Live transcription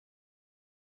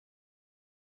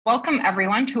Welcome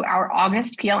everyone to our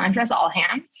August PL EngRes All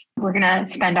Hands. We're going to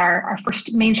spend our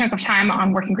first main chunk of time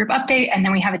on working group update, and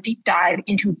then we have a deep dive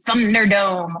into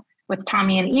Thunderdome with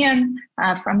Tommy and Ian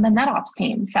from the NetOps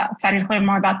team. So excited to learn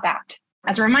more about that.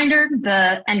 As a reminder,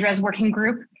 the EngRes working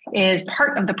group is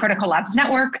part of the Protocol Labs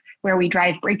network, where we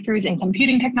drive breakthroughs in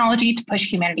computing technology to push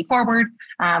humanity forward.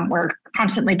 We're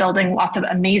constantly building lots of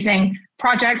amazing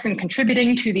projects and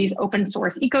contributing to these open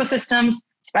source ecosystems,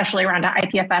 especially around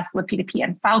IPFS, libp2p,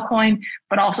 and Filecoin.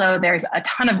 But also there's a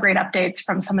ton of great updates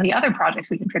from some of the other projects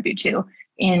we contribute to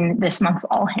in this month's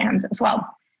All Hands as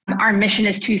well. Our mission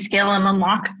is to scale and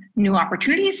unlock new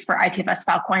opportunities for IPFS,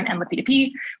 Filecoin, and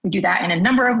libp2p. We do that in a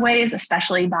number of ways,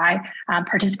 especially by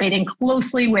participating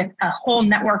closely with a whole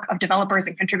network of developers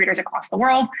and contributors across the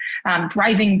world,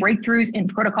 driving breakthroughs in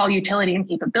protocol utility and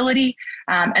capability,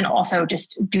 and also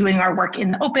just doing our work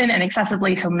in the open and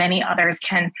accessibly so many others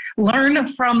can learn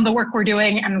from the work we're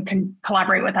doing and can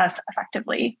collaborate with us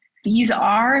effectively. These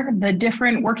are the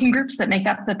different working groups that make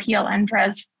up the PL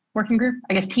EngRes working group,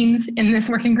 teams in this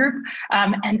working group.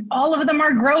 And all of them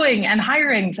are growing and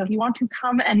hiring. So if you want to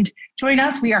come and join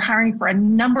us, we are hiring for a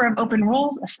number of open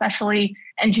roles, especially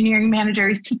engineering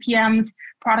managers, TPMs,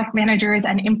 product managers,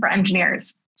 and infra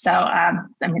engineers. So,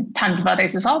 tons of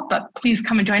others as well, but please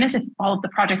come and join us if all of the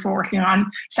projects we're working on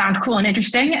sound cool and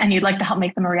interesting and you'd like to help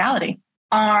make them a reality.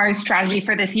 Our strategy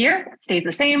for this year stays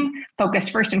the same,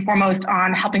 focused first and foremost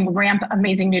on helping ramp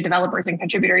amazing new developers and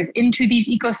contributors into these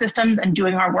ecosystems and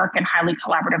doing our work in highly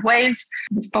collaborative ways,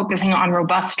 focusing on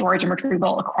robust storage and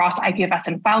retrieval across IPFS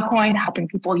and Filecoin, helping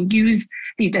people use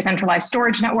these decentralized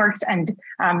storage networks and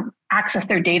access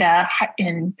their data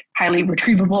in highly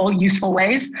retrievable, useful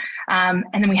ways. And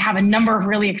then we have a number of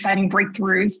really exciting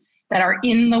breakthroughs that are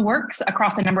in the works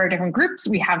across a number of different groups.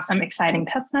 We have some exciting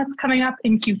testnets coming up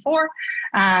in Q4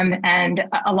 and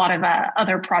a lot of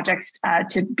other projects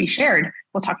to be shared.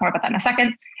 We'll talk more about that in a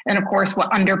second. And of course, what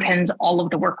underpins all of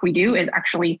the work we do is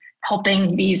actually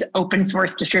helping these open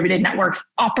source distributed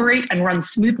networks operate and run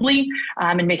smoothly,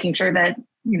 and making sure that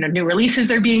new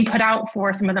releases are being put out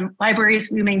for some of the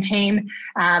libraries we maintain,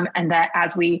 and that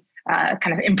as we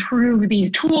kind of improve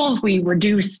these tools, we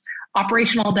reduce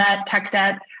operational debt, tech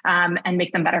debt, and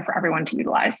make them better for everyone to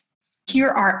utilize. Here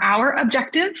are our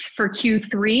objectives for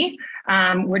Q3.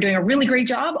 We're doing a really great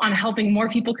job on helping more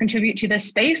people contribute to this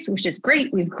space, which is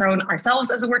great. We've grown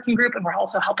ourselves as a working group, and we're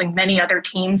also helping many other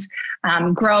teams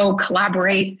grow,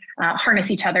 collaborate, harness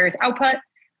each other's output.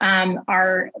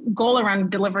 Our goal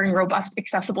around delivering robust,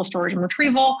 accessible storage and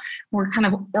retrieval, we're kind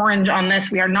of orange on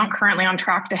this. We are not currently on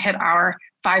track to hit our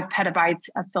 5 petabytes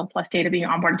of Fil Plus data being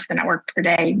onboarded to the network per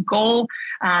day goal.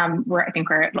 We're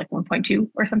at like 1.2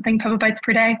 or something petabytes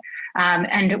per day.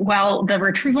 And while the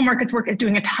retrieval markets work is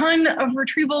doing a ton of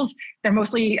retrievals, they're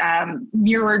mostly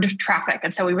mirrored traffic.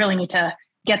 And so we really need to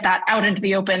get that out into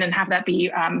the open and have that be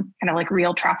kind of like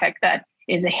real traffic that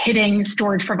is hitting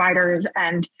storage providers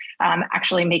and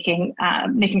actually making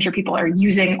sure people are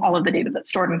using all of the data that's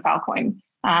stored in Filecoin.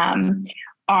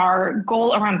 Our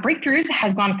goal around breakthroughs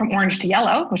has gone from orange to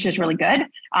yellow, which is really good.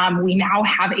 We now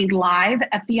have a live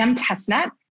FVM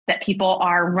testnet that people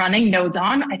are running nodes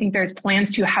on. I think there's plans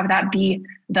to have that be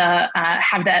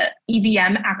have the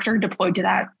EVM actor deployed to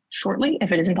that shortly,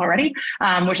 if it isn't already,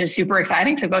 which is super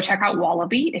exciting. So go check out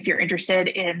Wallaby if you're interested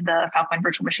in the Filecoin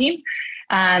virtual machine.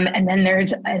 And then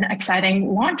there's an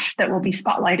exciting launch that will be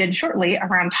spotlighted shortly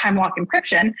around time lock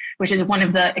encryption, which is one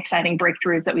of the exciting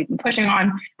breakthroughs that we've been pushing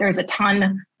on. There's a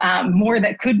ton more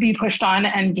that could be pushed on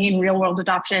and gain real world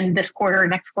adoption this quarter,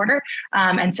 next quarter.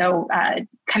 And so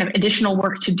kind of additional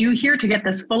work to do here to get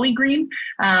this fully green,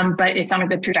 but it's on a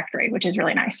good trajectory, which is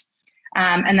really nice.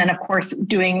 And then, of course,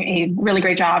 doing a really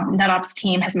great job. NetOps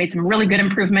team has made some really good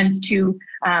improvements to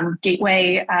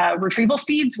gateway retrieval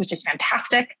speeds, which is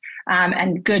fantastic,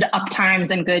 and good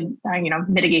uptimes and good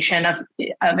mitigation of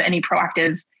any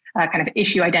proactive kind of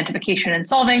issue identification and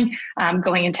solving,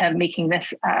 going into making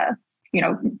this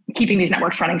keeping these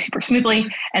networks running super smoothly,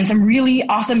 and some really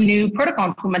awesome new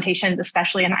protocol implementations,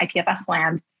 especially in IPFS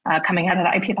land, coming out of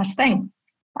the IPFS thing.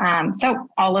 So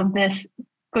all of this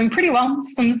going pretty well.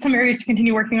 Some areas to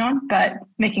continue working on, but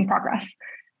making progress.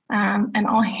 And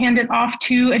I'll hand it off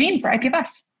to Adine for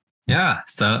IPFS. Yeah,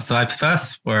 so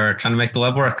IPFS, we're trying to make the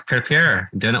web work peer-to-peer,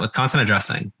 doing it with content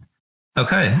addressing.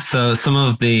 Okay, so some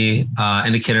of the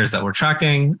indicators that we're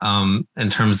tracking in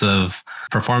terms of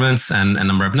performance and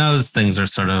number of nodes, things are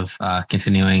sort of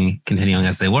continuing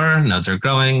as they were. Nodes are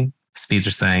growing, speeds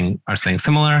are staying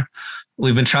similar.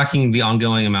 We've been tracking the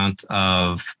ongoing amount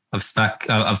of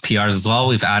PRs as well.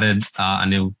 We've added a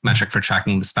new metric for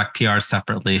tracking the spec PRs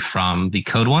separately from the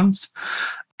code ones.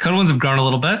 Code ones have grown a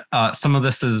little bit. Some of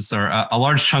this is, or a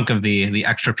large chunk of the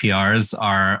extra PRs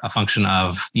are a function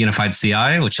of unified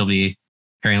CI, which you'll be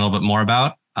hearing a little bit more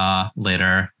about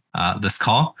later this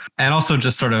call. And also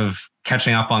just sort of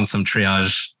catching up on some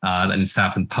triage that needs to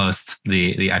happen post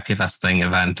the IPFS thing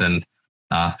event and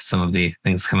some of the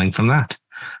things coming from that.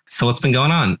 So what's been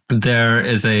going on? There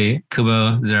is a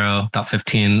Kubo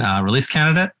 0.15 release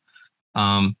candidate.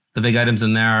 The big items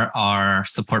in there are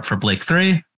support for Blake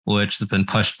 3, which has been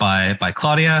pushed by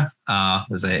Claudia,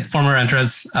 who's a former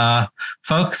EngRes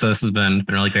folk. So this has been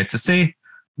really great to see.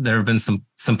 There have been some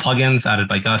plugins added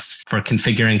by Gus for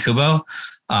configuring Kubo,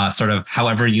 sort of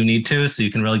however you need to, so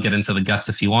you can really get into the guts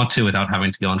if you want to without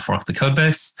having to go and fork the code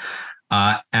base.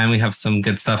 And we have some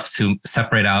good stuff to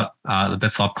separate out the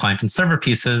Bitswap client and server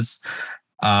pieces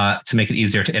to make it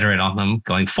easier to iterate on them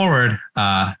going forward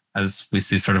as we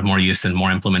see sort of more use and more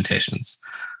implementations.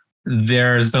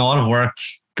 There's been a lot of work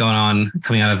going on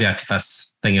coming out of the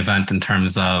IPFS thing event in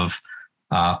terms of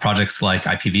projects like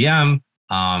IPVM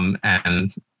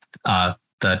and the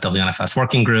WNFS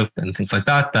working group and things like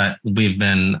that we've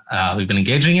been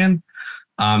engaging in,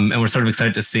 and we're sort of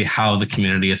excited to see how the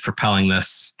community is propelling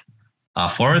this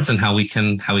forwards and how we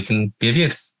can be of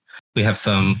use. We have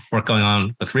some work going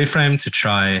on with Reframe to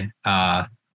try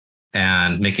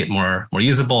and make it more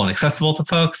usable and accessible to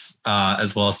folks,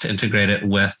 as well as to integrate it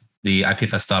with the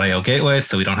IPFS.io gateway,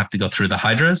 so we don't have to go through the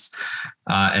hydras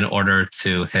in order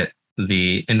to hit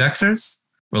the indexers.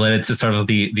 Related to sort of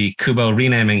the Kubo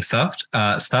renaming stuff,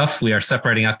 we are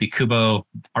separating out the Kubo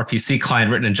RPC client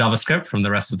written in JavaScript from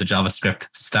the rest of the JavaScript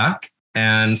stack.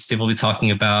 And Steve will be talking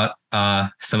about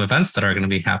some events that are going to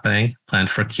be happening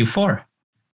planned for Q4.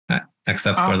 Next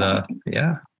up awesome.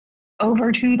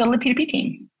 Over to the libp2p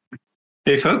team.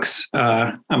 Hey folks,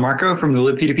 I'm Marco from the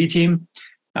libp2p team.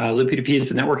 libp2p is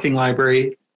the networking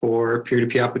library for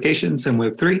peer-to-peer applications and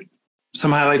Web3.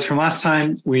 Some highlights from last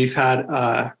time. We've had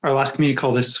our last community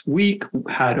call this week,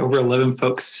 had over 11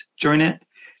 folks join it.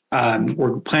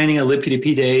 We're planning a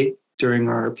libp2p day during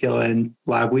our PLN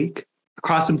lab week.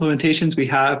 Across implementations, we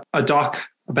have a doc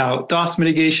about DOS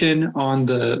mitigation on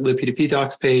the libp2p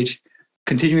docs page,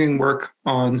 continuing work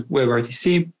on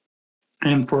WebRTC.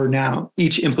 And for now,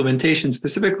 each implementation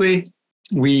specifically,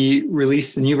 we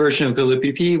released a new version of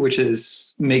GoLibp2p, which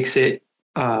makes it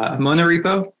a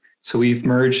monorepo. So we've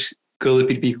merged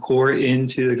GoLibp2p core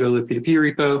into the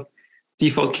GoLibp2p repo.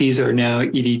 Default keys are now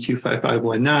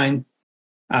ed25519.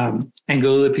 And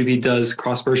GoLibp2p does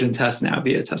cross-version tests now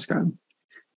via test ground.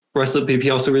 Rust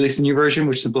libp2p also released a new version,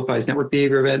 which simplifies network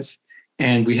behavior events.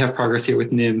 And we have progress here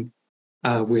with NIM,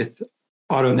 with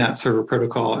AutoNAT server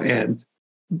protocol and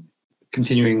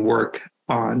continuing work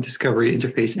on discovery,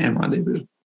 interface, and rendezvous.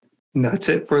 And that's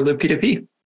it for libp2p.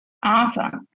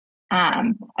 Awesome.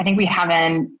 I think we have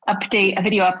a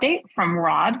video update from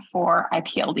Rod for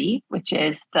IPLD, which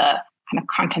is the kind of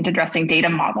content addressing data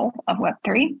model of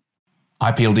Web3.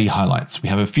 IPLD highlights. We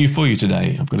have a few for you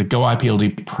today. I've got a Go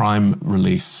IPLD Prime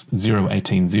release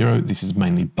 0.18.0. This is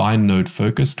mainly bind node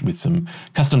focused with some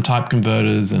custom type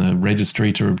converters and a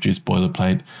registry to reduce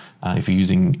boilerplate. If you're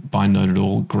using bind node at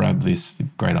all, grab this.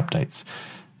 Great updates.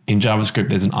 In JavaScript,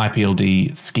 there's an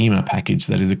IPLD schema package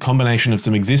that is a combination of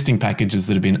some existing packages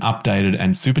that have been updated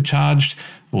and supercharged,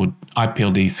 or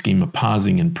IPLD schema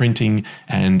parsing and printing,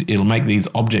 and it'll make these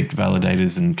object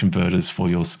validators and converters for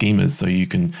your schemas. So you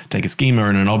can take a schema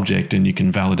and an object and you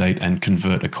can validate and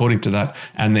convert according to that,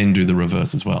 and then do the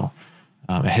reverse as well.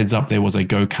 A heads up, there was a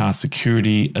Go car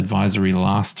security advisory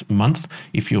last month.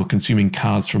 If you're consuming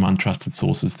cars from untrusted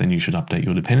sources, then you should update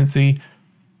your dependency.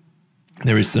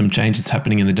 There is some changes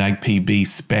happening in the DAG-PB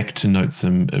spec to note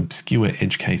some obscure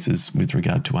edge cases with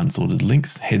regard to unsorted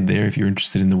links. Head there if you're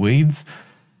interested in the weeds.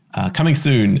 Coming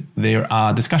soon, there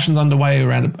are discussions underway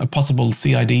around a possible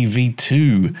CID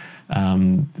v2.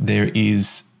 There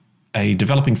is a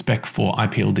developing spec for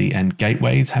IPLD and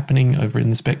gateways happening over in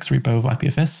the specs repo of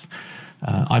IPFS.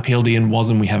 IPLD and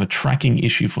WASM, we have a tracking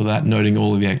issue for that, noting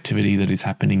all of the activity that is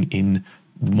happening in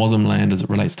WASM land as it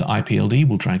relates to IPLD.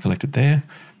 We'll try and collect it there.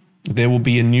 There will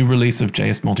be a new release of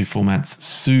JS multi-formats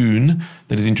soon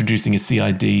that is introducing a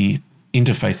CID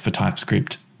interface for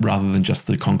TypeScript rather than just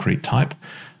the concrete type.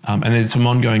 And there's some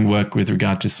ongoing work with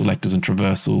regard to selectors and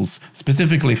traversals,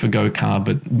 specifically for Go car,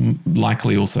 but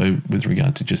likely also with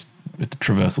regard to just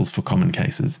traversals for common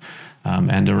cases.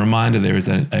 And a reminder, there is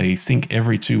a sync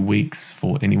every 2 weeks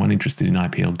for anyone interested in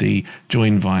IPLD.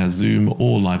 Join via Zoom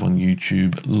or live on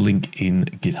YouTube, link in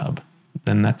GitHub.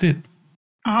 Then that's it.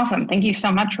 Awesome. Thank you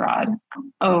so much, Rod.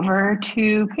 Over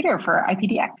to Peter for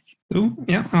IPDX. So,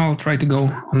 yeah, I'll try to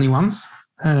go only once.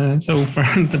 So for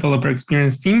developer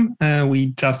experience team, we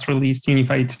just released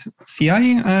Unified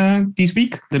CI this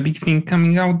week. The big thing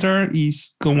coming out there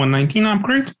is Go 119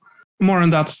 upgrade. More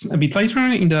on that a bit later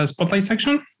in the spotlight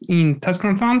section. In test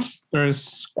ground funds,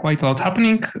 there's quite a lot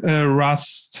happening.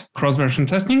 Rust cross-version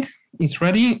testing is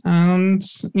ready and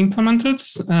implemented.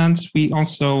 And we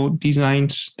also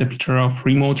designed the feature of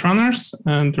remote runners.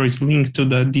 And there is a link to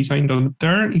the design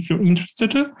there if you're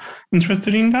interested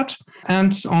in that.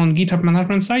 And on GitHub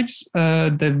management side,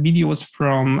 the videos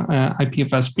from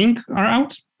IPFS Ping are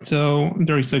out. So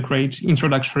there is a great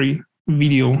introductory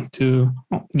video to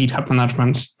GitHub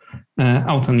management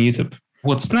out on YouTube.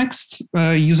 What's next?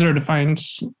 User-defined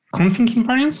config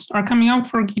invariants are coming out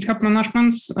for GitHub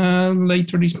management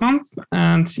later this month.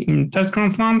 And in test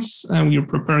ground months, we are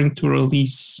preparing to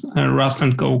release Rust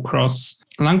and Go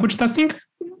cross-language testing.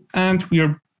 And we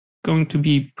are going to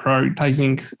be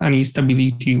prioritizing any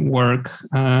stability work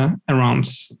around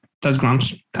test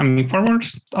ground coming forward.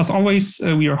 As always,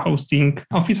 we are hosting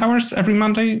office hours every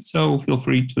Monday, so feel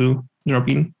free to drop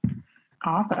in.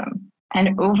 Awesome.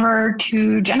 And over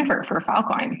to Jennifer for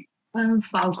Filecoin.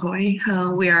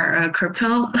 Filecoin, we are a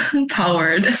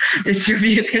crypto-powered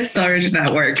distributed storage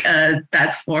network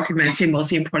that's for humanity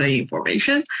most important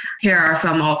information. Here are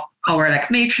some of our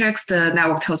metrics. The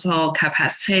network total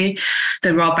capacity,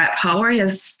 the raw byte power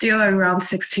is still around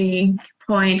 16.89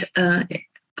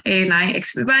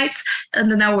 exabytes, and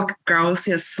the network growth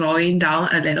is slowing down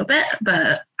a little bit,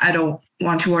 but I don't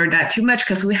want to worry that too much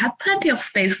because we have plenty of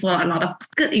space for a lot of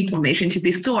good information to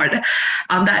be stored.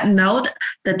 On that note,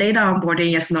 the data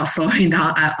onboarding is not slowing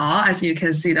down at all. As you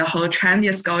can see, the whole trend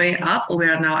is going up. We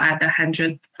are now at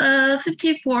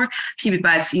 154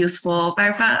 PB useful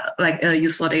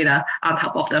useful data on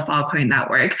top of the Filecoin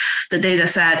network. The data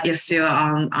set is still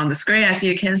on the screen, as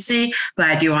you can see, but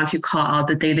I do want to call out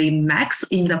the daily max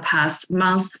in the past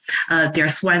months.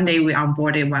 There's one day we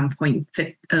onboarded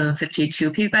 1.52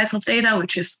 PB of data,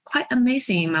 which is quite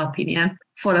amazing in my opinion.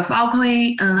 For the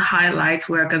Filecoin highlights,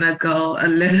 we're gonna go a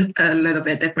little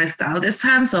bit different style this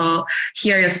time. So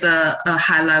here is the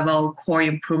high level core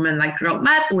improvement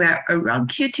roadmap. We're around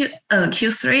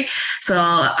Q3. So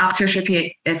after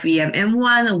shipping FVM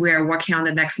M1, we're working on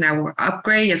the next network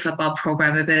upgrade. It's about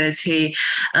programmability,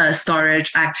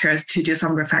 storage actors to do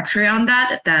some refactoring on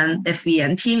that. Then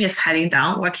FVM team is heading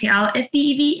down, working out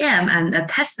FVM, and the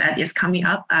testnet is coming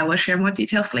up. I will share more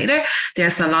details later.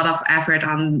 There's a lot of effort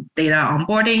on data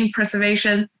onboarding,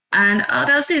 preservation, and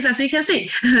other things. As you can see,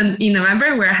 in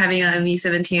November, we're having a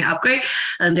V17 upgrade,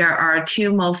 and there are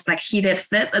two most heated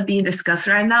FIP being discussed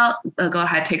right now. Go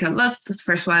ahead, take a look. The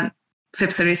first one,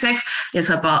 FIP36, is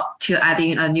about to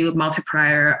adding a new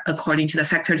multiplier according to the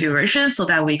sector duration so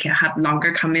that we can have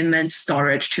longer commitment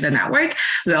storage to the network.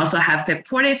 We also have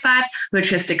FIP45,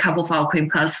 which is decouple Filecoin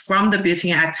Plus from the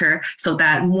built-in actor so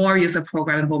that more user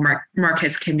programmable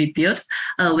markets can be built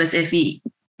with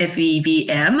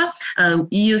FEVM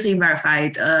using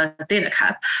verified data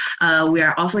cap. We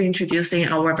are also introducing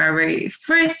our very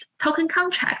first token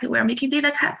contract. We're making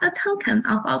data cap a token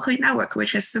of Filecoin network,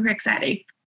 which is super exciting.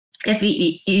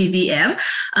 FEVM.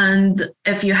 And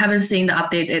if you haven't seen the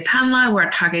updated timeline, we're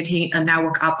targeting a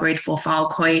network upgrade for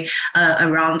Filecoin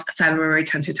around February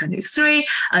 2023.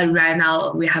 Right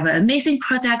now, we have an amazing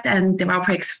project and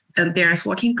developer experience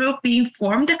working group being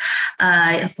formed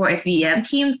for FEVM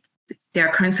team.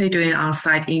 They're currently doing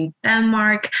on-site in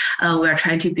Denmark. We're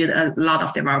trying to build a lot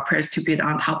of developers to build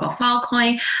on top of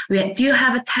Filecoin. We do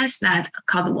have a testnet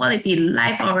called Wallipy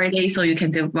live already, so you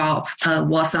can develop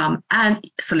Wasm and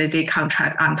Solidity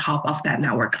contract on top of that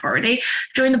network already.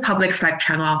 Join the public Slack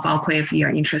channel on Filecoin if you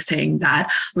are interested in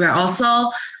that. We're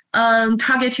also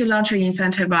target to launch an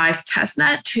incentivized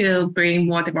testnet to bring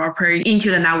more developers into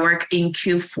the network in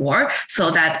Q4,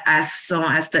 so that as soon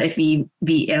as the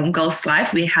FEVM goes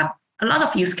live, we have a lot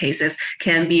of use cases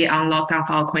can be unlocked on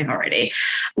Filecoin already.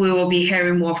 We will be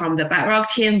hearing more from the Bedrock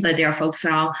team, but they are focused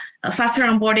on faster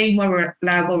onboarding, more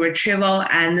reliable retrieval,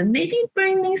 and maybe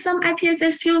bringing some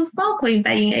IPFS to Filecoin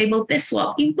by enable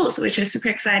BitSwap in Boost, which is super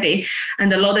exciting.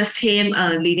 And the Lotus team,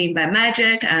 leading by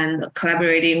Magic and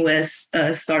collaborating with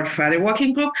storage provider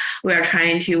working group, we are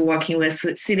trying to working with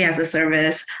CD as a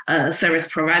service service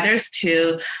providers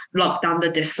to lock down the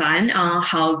design on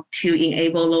how to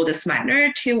enable Lotus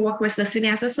Miner to work with the CD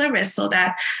as a service so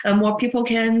that more people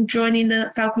can join in the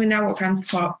Filecoin network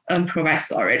and provide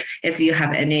storage. If you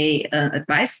have any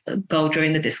advice, go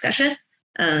join the discussion.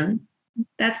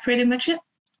 That's pretty much it.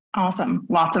 Awesome.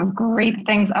 Lots of great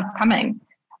things upcoming.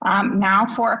 Now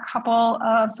for a couple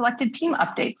of selected team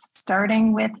updates,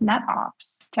 starting with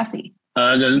NetOps. Jesse.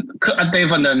 The update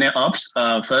from the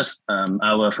NetOps. First,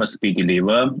 our first speed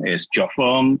deliver is drop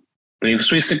from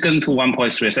 3 seconds to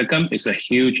 1.3 seconds. It's a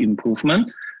huge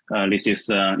improvement. This is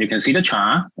you can see the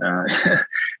chart.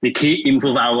 We keep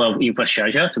improve our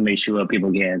infrastructure to make sure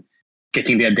people can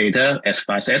getting their data as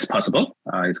fast as possible.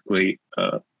 It's great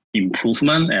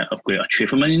improvement and a great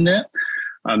achievement in there.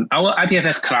 Our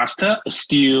IPFS cluster is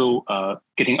still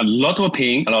getting a lot of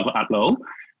ping, a lot of upload.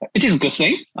 It is a good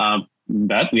thing,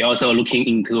 but we're also looking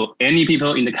into any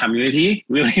people in the community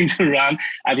willing to run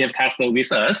IPFS cluster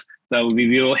with us. So we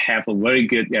will have a very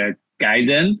good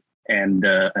guidance and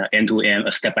end-to-end,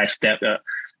 a step-by-step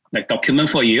like document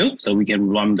for you, so we can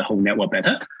run the whole network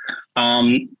better.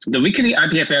 The weekly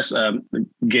IPFS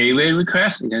gateway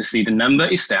request, you can see the number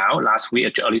is down. Last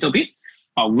week a little bit.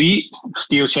 We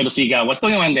still try to figure out what's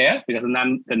going on there because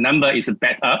the number is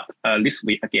back up this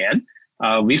week again.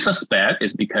 We suspect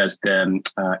it's because the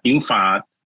Infarer,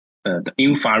 the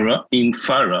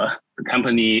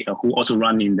company who also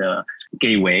running the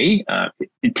gateway,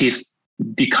 it is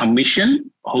decommissioned,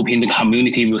 hoping the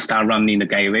community will start running the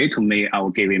gateway to make our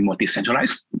gateway more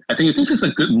decentralized. I think this is a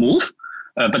good move,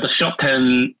 but the short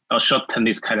term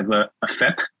is kind of a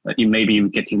effect. It may be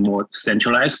getting more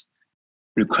centralized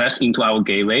requests into our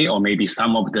gateway, or maybe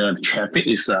some of the traffic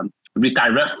is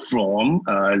redirect from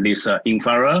this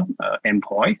Infarer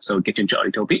endpoint, so getting a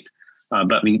little bit.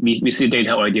 But we see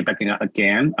data already backing up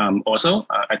again. Also,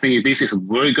 I think this is a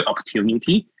very good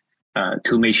opportunity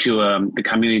to make sure the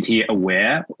community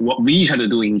aware. What we try to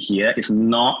do in here is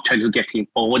not try to get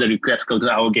all the requests go to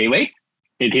our gateway.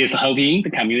 It is helping the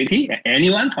community.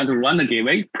 Anyone want to run the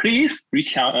gateway, please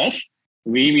reach out us.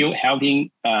 We will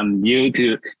helping you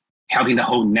to helping the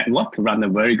whole network to run a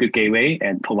very good gateway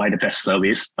and provide the best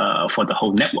service for the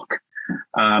whole network.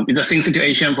 It's the same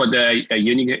situation for the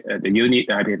unique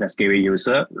IPFS gateway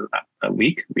user a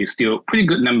week. We still pretty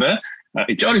good number.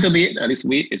 It's a little bit this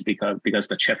week is because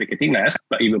the traffic getting less,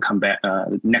 but it will come back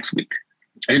next week.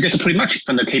 And that's pretty much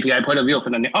from the KPI point of view for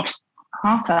the NetOps.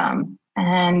 Awesome.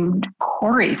 And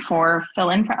Corey for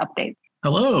fill in for updates.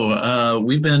 Hello.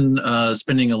 We've been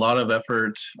spending a lot of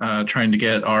effort trying to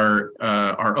get our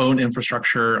own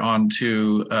infrastructure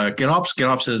onto GitOps.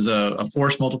 GitOps is a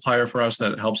force multiplier for us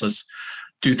that helps us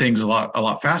do things a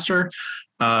lot faster.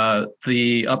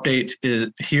 The update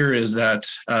is that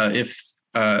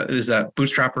that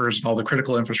bootstrappers and all the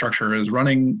critical infrastructure is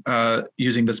running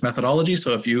using this methodology.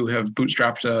 So if you have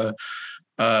bootstrapped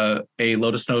a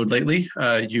Lotus node lately,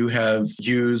 you have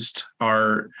used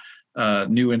our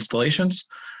new installations.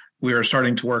 We are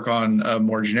starting to work on a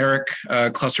more generic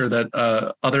cluster that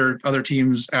other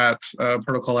teams at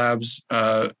Protocol Labs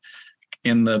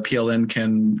in the PLN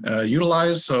can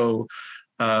utilize. So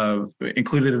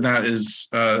included in that is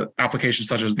applications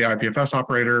such as the IPFS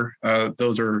operator.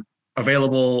 Those are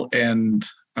available, and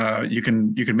you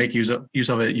can make use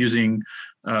of it using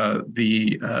our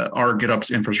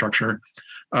GitOps infrastructure.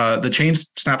 The chain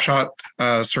snapshot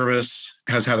service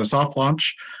has had a soft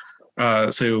launch.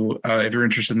 So if you're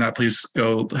interested in that, please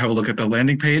go have a look at the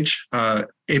landing page.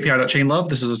 API.chainlove,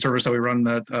 this is a service that we run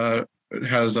that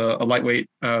has a lightweight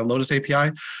Lotus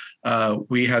API.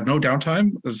 We had no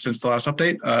downtime since the last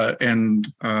update and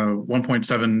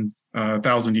 1.7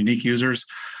 thousand unique users.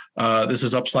 This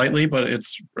is up slightly, but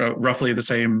it's roughly the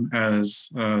same as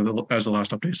the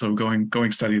last update. So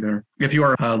going steady there. If you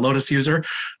are a Lotus user,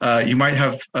 you might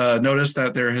have noticed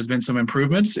that there has been some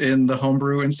improvements in the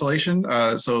homebrew installation.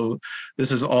 So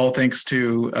this is all thanks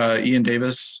to Ian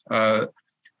Davis,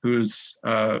 who's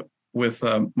with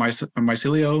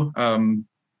Mycelium.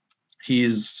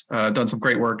 He's done some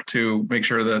great work to make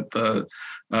sure that the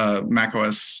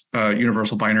macOS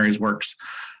universal binaries works.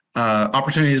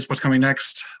 Opportunities, what's coming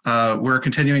next? We're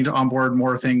continuing to onboard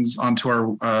more things onto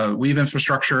our Weave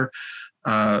infrastructure.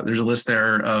 There's a list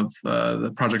there of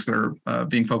the projects that are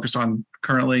being focused on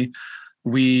currently.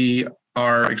 We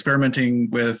are experimenting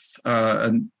with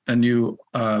a new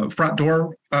front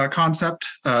door concept.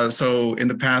 So in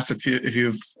the past, if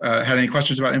you've had any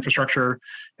questions about infrastructure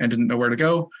and didn't know where to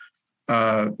go,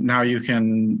 now you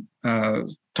can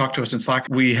talk to us in Slack.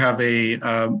 We have a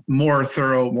more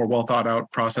thorough, more well thought out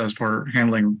process for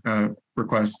handling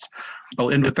requests.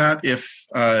 I'll end with that.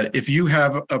 If you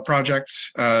have a project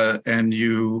and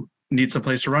you need some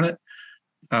place to run it,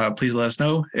 please let us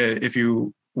know. If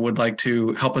you would like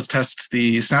to help us test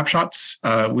the snapshots,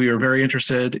 we are very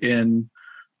interested in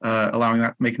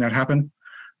making that happen.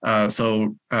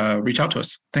 So reach out to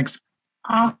us. Thanks.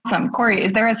 Awesome. Corey,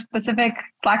 is there a specific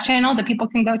Slack channel that people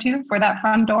can go to for that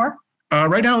front door?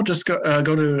 Right now, just go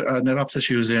to NetOps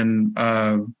issues in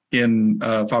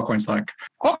Filecoin Slack.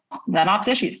 Cool. NetOps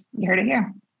issues. You heard it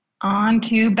here. On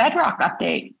to Bedrock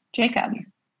update. Jacob.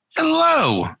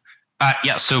 Hello.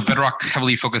 So Bedrock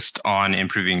heavily focused on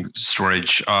improving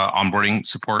storage onboarding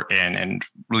support and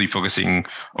really focusing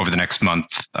over the next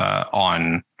month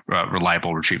on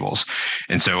reliable retrievals.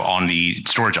 And so on the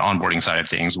storage onboarding side of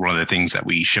things, one of the things that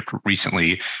we shipped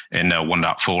recently in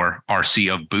 1.4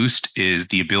 RC of Boost is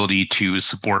the ability to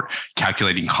support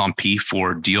calculating CompP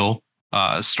for deal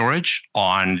storage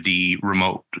on the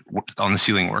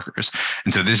ceiling workers.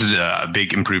 And so this is a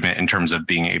big improvement in terms of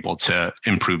being able to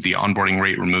improve the onboarding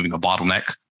rate, removing a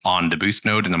bottleneck on the Boost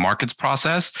node in the markets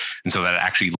process. And so that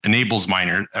actually enables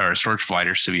storage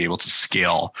providers to be able to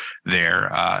scale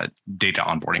their data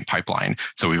onboarding pipeline.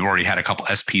 So we've already had a couple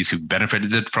SPs who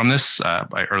benefited from this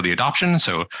by early adoption.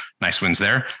 So nice wins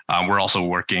there. We're also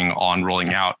working on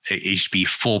rolling out a HTTP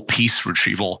full piece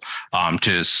retrieval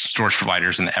to storage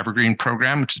providers in the Evergreen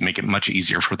program, which is make it much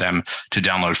easier for them to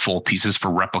download full pieces for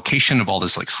replication of all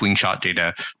this like slingshot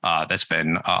data that's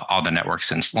been on the network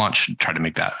since launch, try to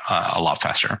make that a lot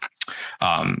faster.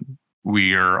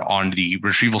 We are on the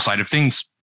retrieval side of things.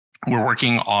 We're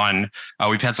working on,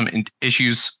 we've had some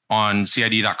issues on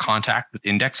CID.contact with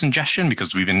index ingestion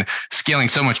because we've been scaling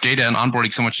so much data and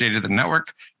onboarding so much data to the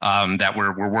network that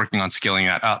we're working on scaling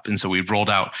that up. And so we've rolled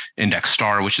out Index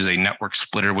Star, which is a network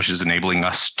splitter, which is enabling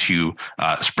us to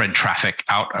spread traffic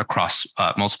out across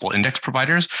multiple index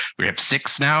providers. We have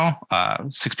 6 now,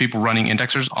 6 people running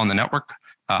indexers on the network.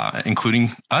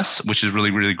 Including us, which is really,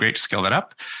 really great to scale that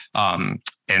up.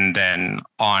 And then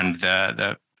on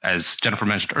the as Jennifer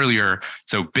mentioned earlier,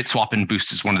 so BitSwap and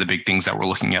Boost is one of the big things that we're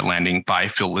looking at landing by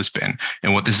Phil Lisbon.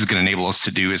 And what this is going to enable us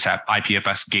to do is have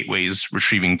IPFS gateways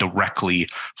retrieving directly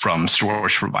from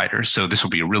storage providers. So this will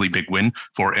be a really big win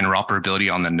for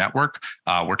interoperability on the network.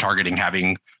 We're targeting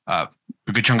having a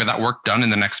good chunk of that work done in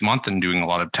the next month and doing a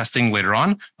lot of testing later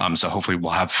on. So hopefully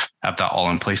we'll have that all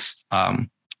in place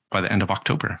by the end of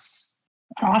October.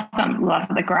 Awesome. Love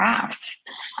the graphs.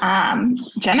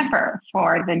 Jennifer,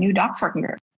 for the new docs working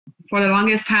group. For the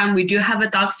longest time, we do have a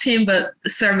docs team, but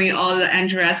serving all the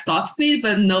EngRes docs needs,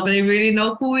 but nobody really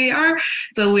know who we are.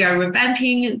 So we are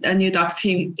revamping. The new docs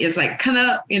team is like kind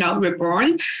of,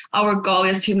 reborn. Our goal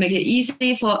is to make it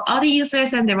easy for all the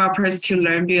users and developers to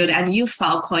learn, build, and use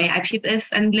Filecoin,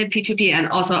 IPFS, and libp2p, and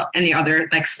also any other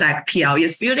like stack PL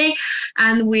is building.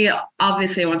 And we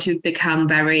obviously want to become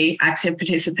very active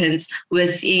participants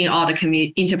within all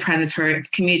the interplanetary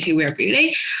community we're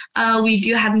building. We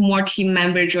do have more team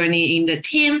members joining in the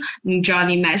team.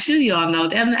 Johnny mentioned, you all know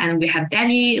them, and we have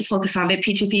Danny focus on the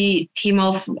P2P,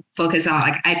 Timo focus on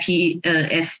like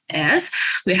IPFS.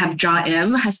 We have John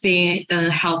M has been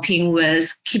helping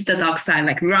with keep the doc side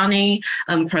like running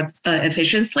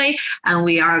efficiently, and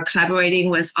we are collaborating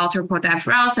with AutoPort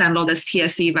DevRels and Lotus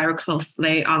TSC very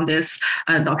closely on this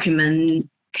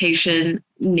documentation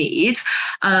needs.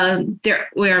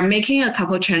 We are making a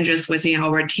couple of changes within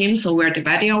our team. So we're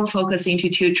dividing our focus into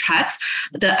 2 tracks.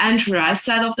 The EngRes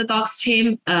side of the docs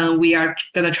team, we are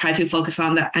going to try to focus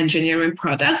on the engineering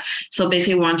product. So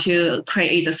basically we want to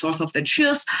create the source of the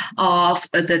truth of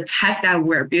the tech that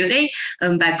we're building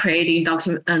by creating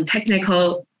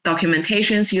technical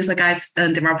documentations, user guides,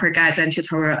 developer guides, and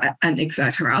tutorial, and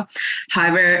etc.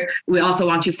 However, we also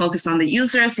want to focus on the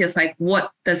users. It's like, what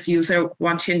does user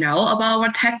want to know about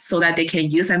our tech so that they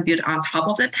can use and build on top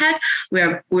of the tech? We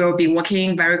will be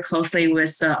working very closely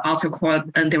with the AutoCore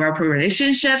and developer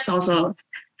relationships, also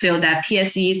field dev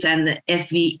PSEs and the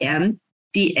FVM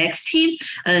DX team,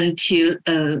 and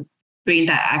to bring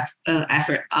that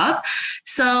effort up.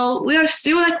 So we are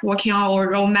still like working on our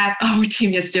roadmap. Our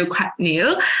team is still quite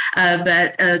new,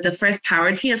 but the first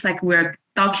priority is like we're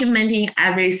documenting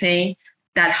everything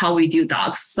that how we do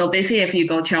docs. So basically, if you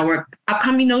go to our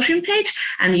upcoming Notion page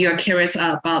and you're curious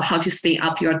about how to spin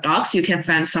up your docs, you can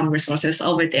find some resources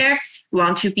over there. We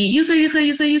want to be user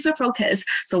focused.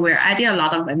 So we're adding a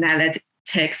lot of analytics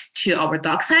to our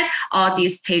doc site. All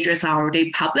these pages are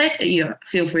already public. You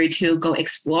feel free to go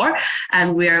explore.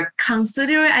 And we're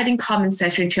considering adding comment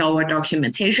section to our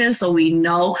documentation so we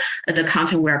know the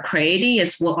content we're creating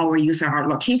is what our users are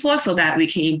looking for so that we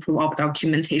can improve our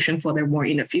documentation furthermore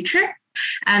in the future.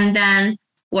 And then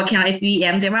working on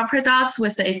FVM developer docs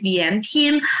with the FVM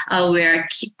team.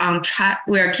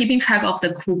 We're keeping track of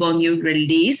the Kubo new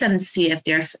release and see if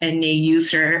there's any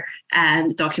user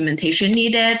and documentation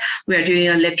needed. We're doing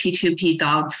a libp2p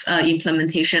docs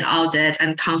implementation audit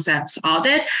and concepts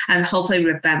audit, and hopefully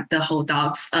revamp the whole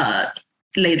docs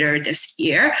later this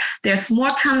year. There's more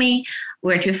coming.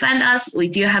 Where to find us? We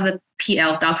do have a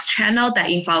PL docs channel that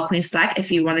in Filecoin Slack. If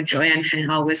you want to join and hang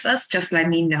out with us, just let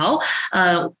me know.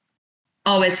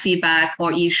 always feedback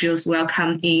or issues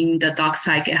welcome in the docs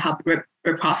site GitHub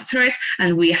repositories,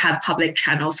 and we have public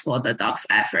channels for the docs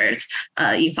effort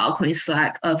in Filecoin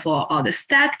Slack for all the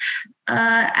stack.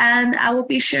 And I will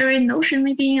be sharing Notion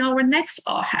maybe in our next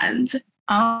all hands.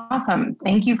 Awesome.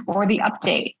 Thank you for the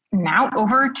update. Now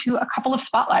over to a couple of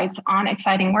spotlights on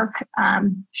exciting work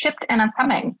shipped and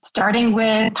upcoming, starting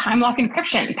with time lock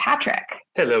encryption. Patrick.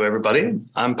 Hello, everybody.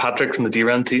 I'm Patrick from the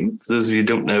DRAN team. For those of you who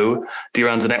don't know,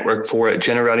 DRAN's a network for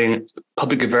generating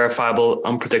publicly verifiable,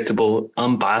 unpredictable,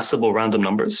 unbiasable random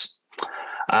numbers.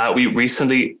 We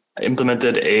recently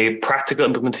implemented a practical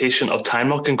implementation of time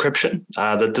lock encryption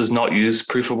that does not use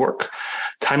proof of work.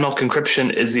 Time lock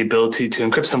encryption is the ability to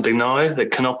encrypt something now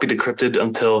that cannot be decrypted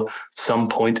until some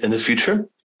point in the future.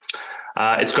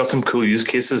 It's got some cool use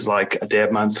cases like a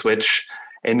dead man switch,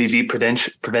 MEV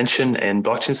prevention in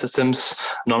blockchain systems,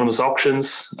 anonymous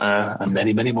auctions, and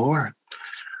many, many more.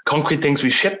 Concrete things we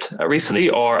shipped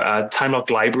recently are a time lock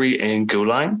library in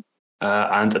Golang,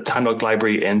 and a time lock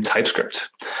library in TypeScript.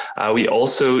 We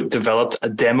also developed a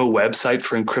demo website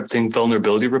for encrypting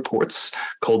vulnerability reports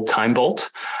called Time Vault.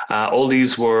 All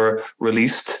these were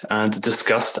released and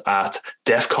discussed at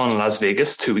DEF CON in Las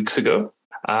Vegas 2 weeks ago.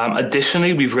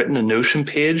 Additionally, we've written a Notion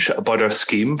page about our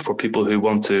scheme for people who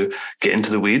want to get into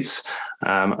the weeds,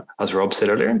 as Rob said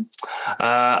earlier.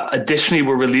 Additionally,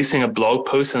 we're releasing a blog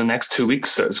post in the next 2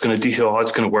 weeks that's going to detail how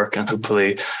it's going to work and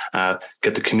hopefully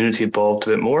get the community involved a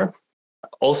bit more.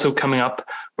 Also coming up,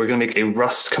 we're going to make a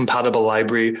Rust-compatible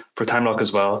library for time lock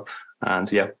as well.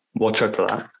 And yeah, watch out for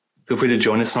that. Feel free to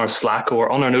join us on our Slack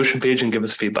or on our Notion page and give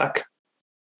us feedback.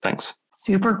 Thanks.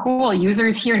 Super cool.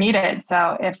 Users here needed.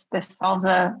 So if this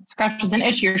scratches an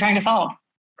itch you're trying to solve,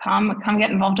 come get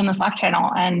involved in the Slack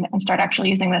channel and start actually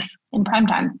using this in prime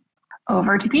time.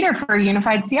 Over to Peter for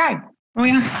Unified CI. Oh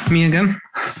yeah, me again.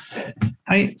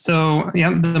 Hi. So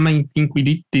yeah, the main thing we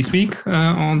did this week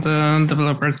on the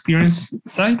developer experience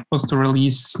side was to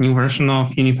release new version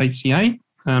of Unified CI,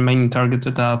 mainly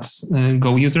targeted at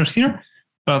Go users here.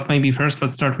 But maybe first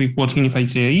let's start with what Unified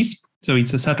CI is. So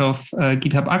it's a set of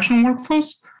GitHub action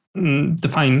workflows,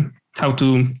 define how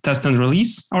to test and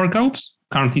release our code,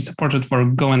 currently supported for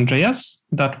Go and JS,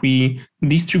 that we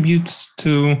distribute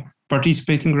to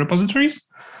participating repositories.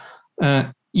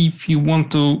 If you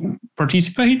want to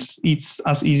participate, it's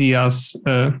as easy as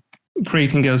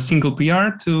creating a single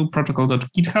PR to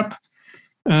protocol.github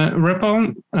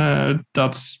repo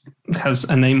that has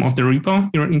a name of the repo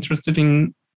you're interested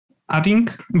in adding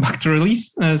back to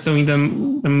release. So in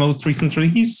the most recent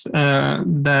release,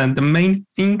 the main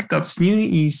thing that's new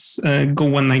is Go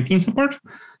 1.19 support.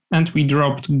 And we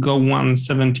dropped Go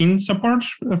 1.17 support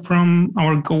from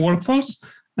our Go workflows,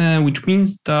 which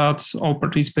means that all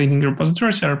participating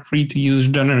repositories are free to use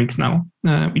generics now,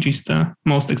 which is the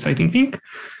most exciting thing.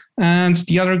 And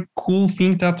the other cool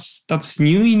thing that's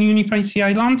new in Unified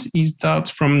CI land is that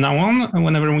from now on,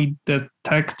 whenever we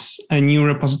detect a new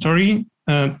repository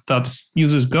that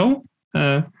uses Go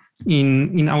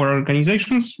in our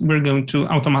organizations, we're going to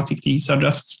automatically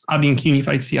suggest adding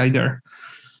Unified CI there.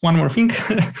 One more thing,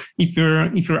 if your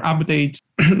update,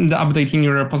 the update in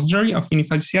your repository of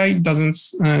Unified CI doesn't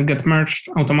get merged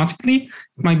automatically,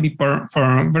 it might be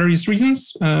for various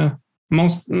reasons.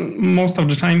 Most of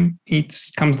the time, it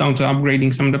comes down to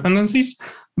upgrading some dependencies.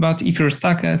 But if you're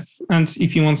stuck and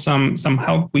if you want some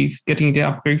help with getting the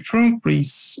upgrade through,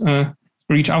 please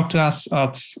reach out to us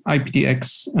at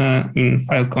IPDX in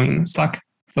Filecoin Slack.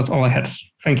 That's all I had.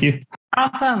 Thank you.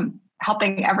 Awesome.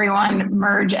 Helping everyone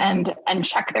merge and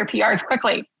check their PRs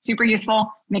quickly. Super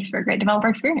useful. Makes for a great developer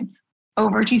experience.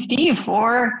 Over to Steve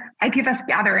for IPFS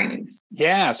gatherings.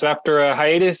 Yeah, so after a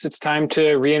hiatus, it's time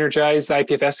to re-energize the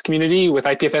IPFS community with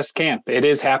IPFS Camp. It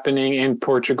is happening in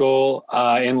Portugal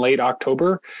in late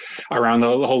October, around the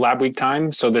whole Lab Week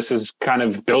time. So this is kind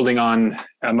of building on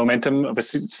a momentum of a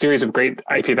series of great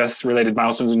IPFS-related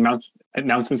milestones and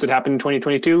announcements that happened in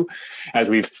 2022, as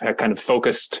we've kind of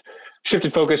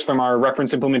shifted focus from our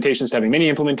reference implementations to having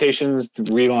many implementations, the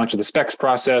relaunch of the specs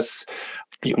process,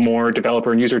 more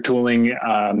developer and user tooling,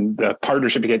 the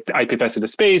partnership to get IPFS into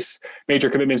space, major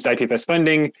commitments to IPFS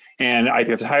funding and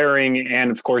IPFS hiring, and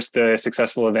of course the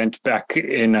successful event back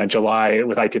in July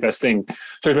with IPFS Thing. So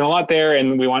there's been a lot there,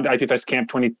 and we want IPFS Camp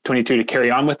 2022 to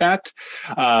carry on with that.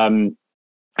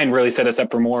 And really set us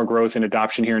up for more growth and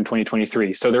adoption here in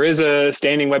 2023. So there is a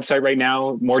standing website right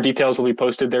now. More details will be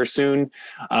posted there soon.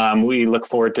 We look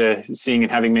forward to seeing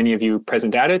and having many of you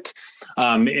present at it.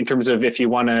 In terms of if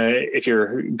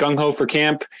you're gung-ho for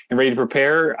camp and ready to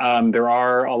prepare, there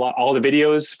are all the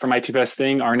videos from IPFS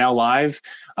Thing are now live.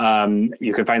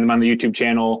 You can find them on the YouTube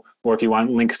channel. or if you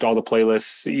want links to all the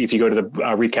playlists, if you go to the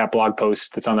recap blog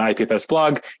post that's on the IPFS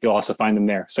blog, you'll also find them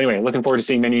there. So anyway, looking forward to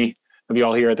seeing many of you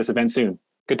all here at this event soon.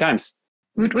 Good times.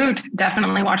 Woot woot.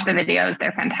 Definitely watch the videos.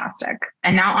 They're fantastic.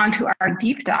 And now on to our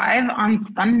deep dive on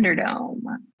Thunderdome.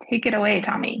 Take it away,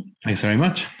 Tommy. Thanks very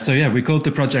much. So yeah, we called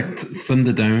the project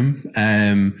Thunderdome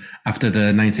after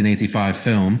the 1985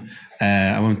 film.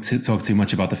 I won't talk too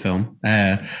much about the film.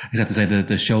 I just have to say that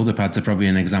the shoulder pads are probably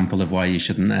an example of why you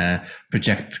shouldn't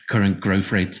project current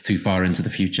growth rates too far into the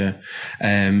future.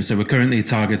 So we're currently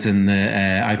targeting the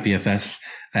IPFS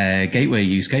gateway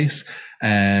use case.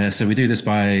 So we do this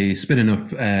by spinning up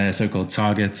so-called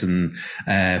targets and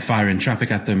firing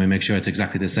traffic at them and make sure it's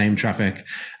exactly the same traffic.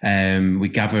 We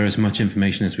gather as much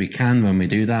information as we can when we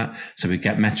do that. So we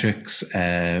get metrics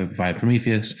via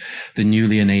Prometheus. The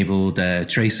newly enabled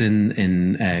tracing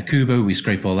in Kubo, we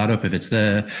scrape all that up if it's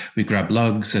there. We grab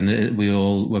logs, and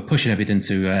we're pushing everything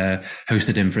to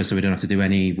hosted infra, so we don't have to do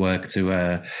any work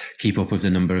to keep up with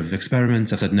the number of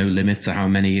experiments. I've said no limit to how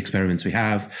many experiments we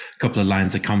have. A couple of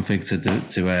lines of config to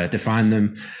define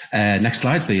them. Next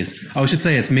slide, please. I should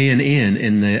say it's me and Ian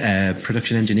in the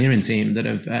production engineering team that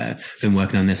have been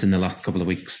working on this in the last couple of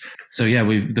weeks. So yeah,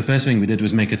 the first thing we did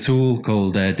was make a tool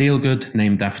called Dealgood,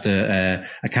 named after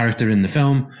a character in the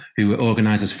film who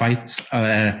organizes fights.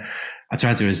 I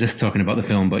tried to resist talking about the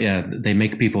film, but yeah, they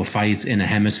make people fight in a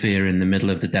hemisphere in the middle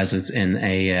of the desert in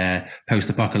a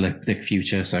post-apocalyptic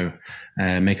future. So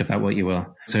make of that what you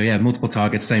will. So yeah, multiple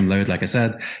targets, same load, like I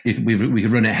said. We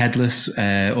could run it headless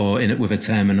or in it with a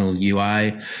terminal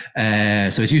UI.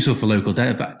 So it's useful for local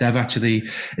dev actually.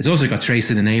 It's also got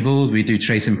tracing enabled. We do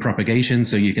tracing propagation.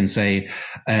 So you can say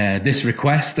this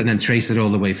request and then trace it all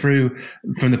the way through.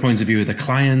 From the point of view of the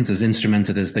client, as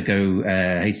instrumented as the Go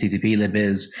HTTP lib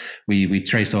is, we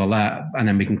trace all that, and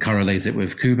then we can correlate it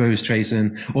with Kubo's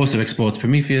tracing. Also exports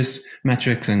Prometheus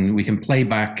metrics, and we can play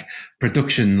back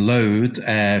production load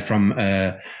from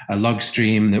a log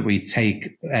stream that we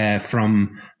take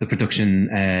from the production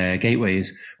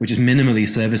gateways, which is minimally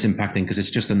service impacting because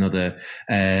it's just another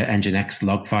Nginx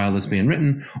log file that's being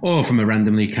written, or from a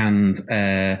randomly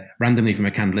from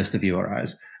a canned list of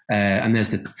URIs. And there's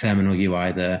the terminal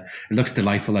UI there. It looks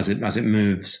delightful as it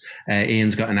moves.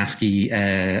 Ian's got an ASCII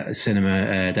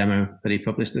cinema demo that he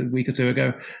published a week or two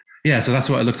ago. Yeah, so that's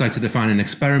what it looks like to define an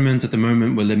experiment. At the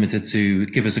moment, we're limited to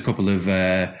give us a couple of,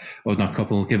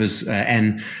 give us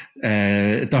n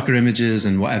Docker images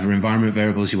and whatever environment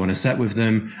variables you want to set with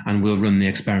them, and we'll run the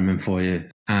experiment for you.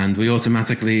 And we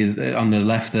automatically, on the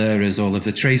left there is all of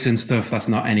the tracing stuff. That's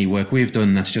not any work we've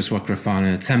done. That's just what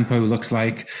Grafana Tempo looks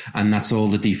like. And that's all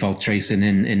the default tracing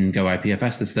in Go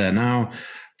IPFS that's there now.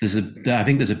 I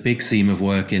think there's a big seam of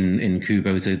work in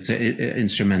Kubo to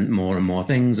instrument more and more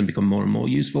things and become more and more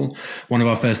useful. One of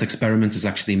our first experiments is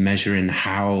actually measuring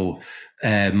how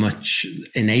much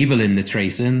enabling the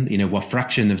tracing, what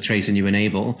fraction of tracing you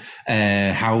enable,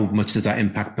 how much does that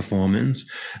impact performance?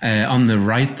 On the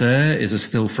right there is a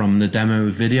still from the demo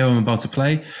video I'm about to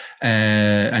play.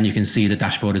 And you can see the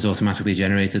dashboard is automatically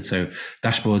generated. So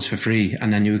dashboard's for free.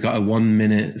 And then you've got a 1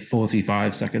 minute,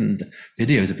 45 second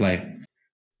video to play.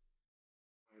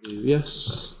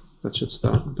 Yes, that should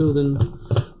start building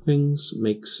things.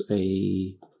 Makes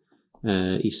a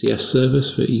ECS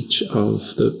service for each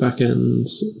of the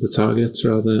backends, the targets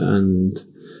rather, and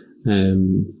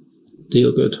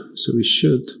Dealgood. So we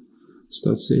should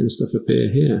start seeing stuff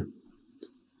appear here.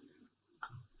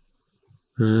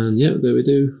 And yeah, there we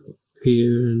do.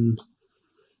 Peer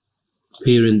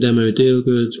in demo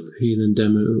Dealgood, peer in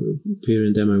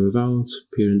demo without,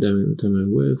 peer in demo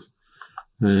with.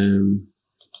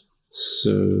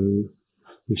 So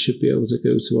we should be able to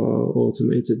go to our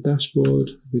automated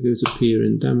dashboard. We go to peer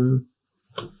in demo.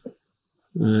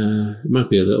 It might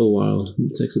be a little while.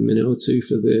 It takes a minute or two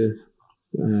for the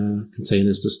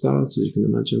containers to start, as you can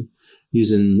imagine.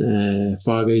 Using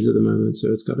Fargate at the moment,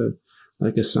 so it's got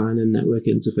a sign-in network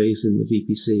interface in the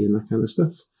VPC and that kind of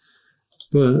stuff.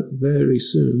 But very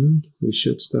soon we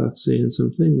should start seeing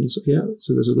some things. Yeah,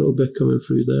 so there's a little bit coming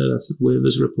through there. That's the with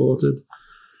as reported.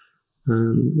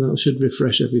 And that should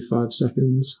refresh every 5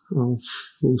 seconds. I'll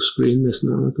full screen this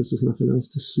now because there's nothing else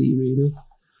to see really.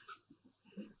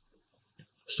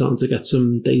 Starting to get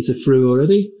some data through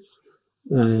already.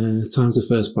 Times to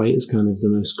first byte is kind of the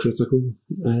most critical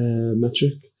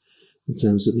metric in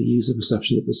terms of the user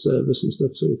perception of the service and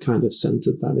stuff. So we kind of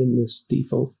centered that in this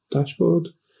default dashboard.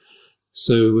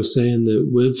 So we're saying that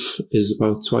with is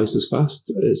about twice as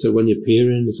fast. So when you're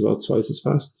peering, it's about twice as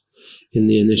fast in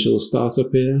the initial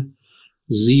startup here.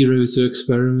 0 to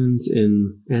experiment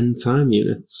in n time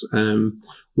units.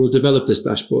 We'll develop this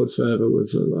dashboard further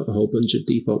with a whole bunch of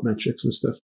default metrics and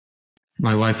stuff.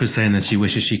 My wife was saying that she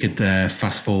wishes she could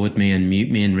fast forward me and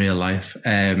mute me in real life.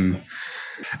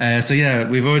 So yeah,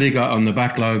 we've already got on the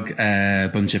backlog a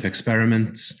bunch of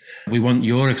experiments. We want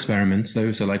your experiments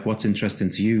though. So like, what's interesting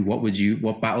to you?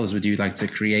 What battles would you like to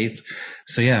create?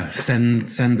 So yeah,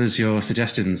 send us your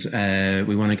suggestions.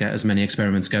 We want to get as many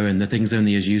experiments going. The thing's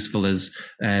only as useful as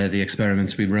the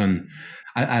experiments we run.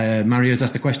 Mario's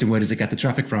asked the question, where does it get the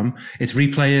traffic from? It's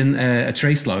replaying a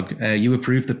trace log. You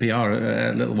approved the PR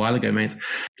a little while ago, mate.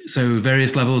 So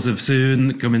various levels of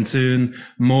coming soon,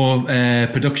 more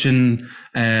production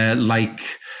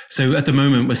so at the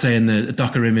moment we're saying the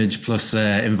Docker image plus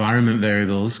environment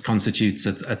variables constitutes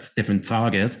a different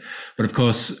target, but of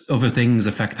course other things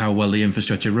affect how well the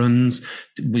infrastructure runs.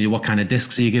 What kind of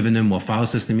disks are you giving them? What file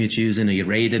system you're choosing? Are you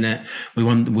raiding it? We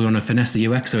want to finesse the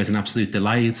UX so it's an absolute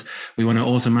delight. We want to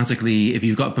automatically, if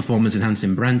you've got a performance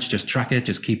enhancing branch, just track it,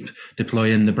 just keep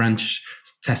deploying the branch,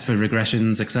 test for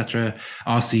regressions, etc.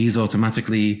 RCs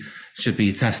automatically should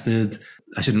be tested.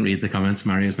 I shouldn't read the comments.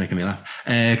 Mario's making me laugh.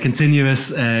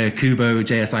 Continuous Kubo,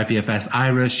 JS, IPFS,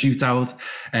 IRA, shootout.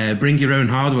 Bring your own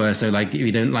hardware. So like, if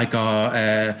you don't like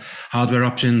our hardware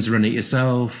options, run it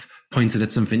yourself. Point it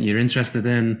at something you're interested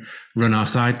in. Run our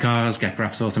sidecars, get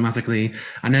graphs automatically.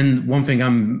 And then one thing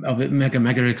I'm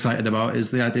mega excited about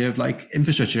is the idea of like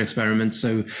infrastructure experiments.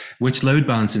 So which load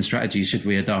balancing strategies should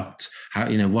we adopt? How,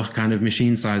 what kind of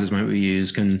machine sizes might we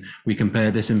use? Can we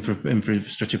compare this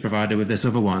infrastructure provider with this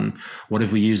other one? What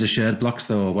if we use a shared block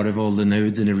store? What if all the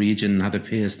nodes in a region had a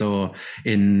peer store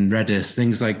in Redis?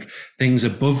 Things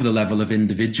above the level of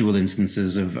individual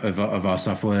instances of our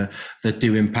software that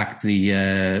do impact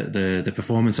the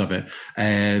performance of it,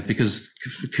 because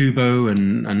Kubo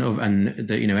and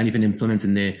anything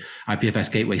implementing the IPFS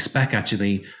gateway spec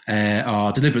actually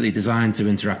are deliberately designed to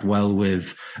interact well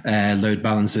with load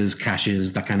balancers, caches,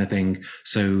 that kind of thing.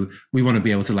 So we want to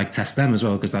be able to like test them as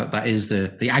well, because that is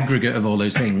the aggregate of all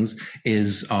those things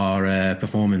is our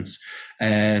performance.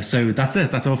 So that's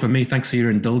it. That's all for me. Thanks for your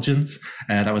indulgence.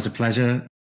 That was a pleasure.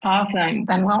 Awesome.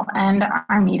 Then we'll end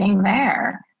our meeting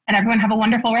there. And everyone have a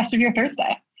wonderful rest of your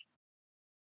Thursday.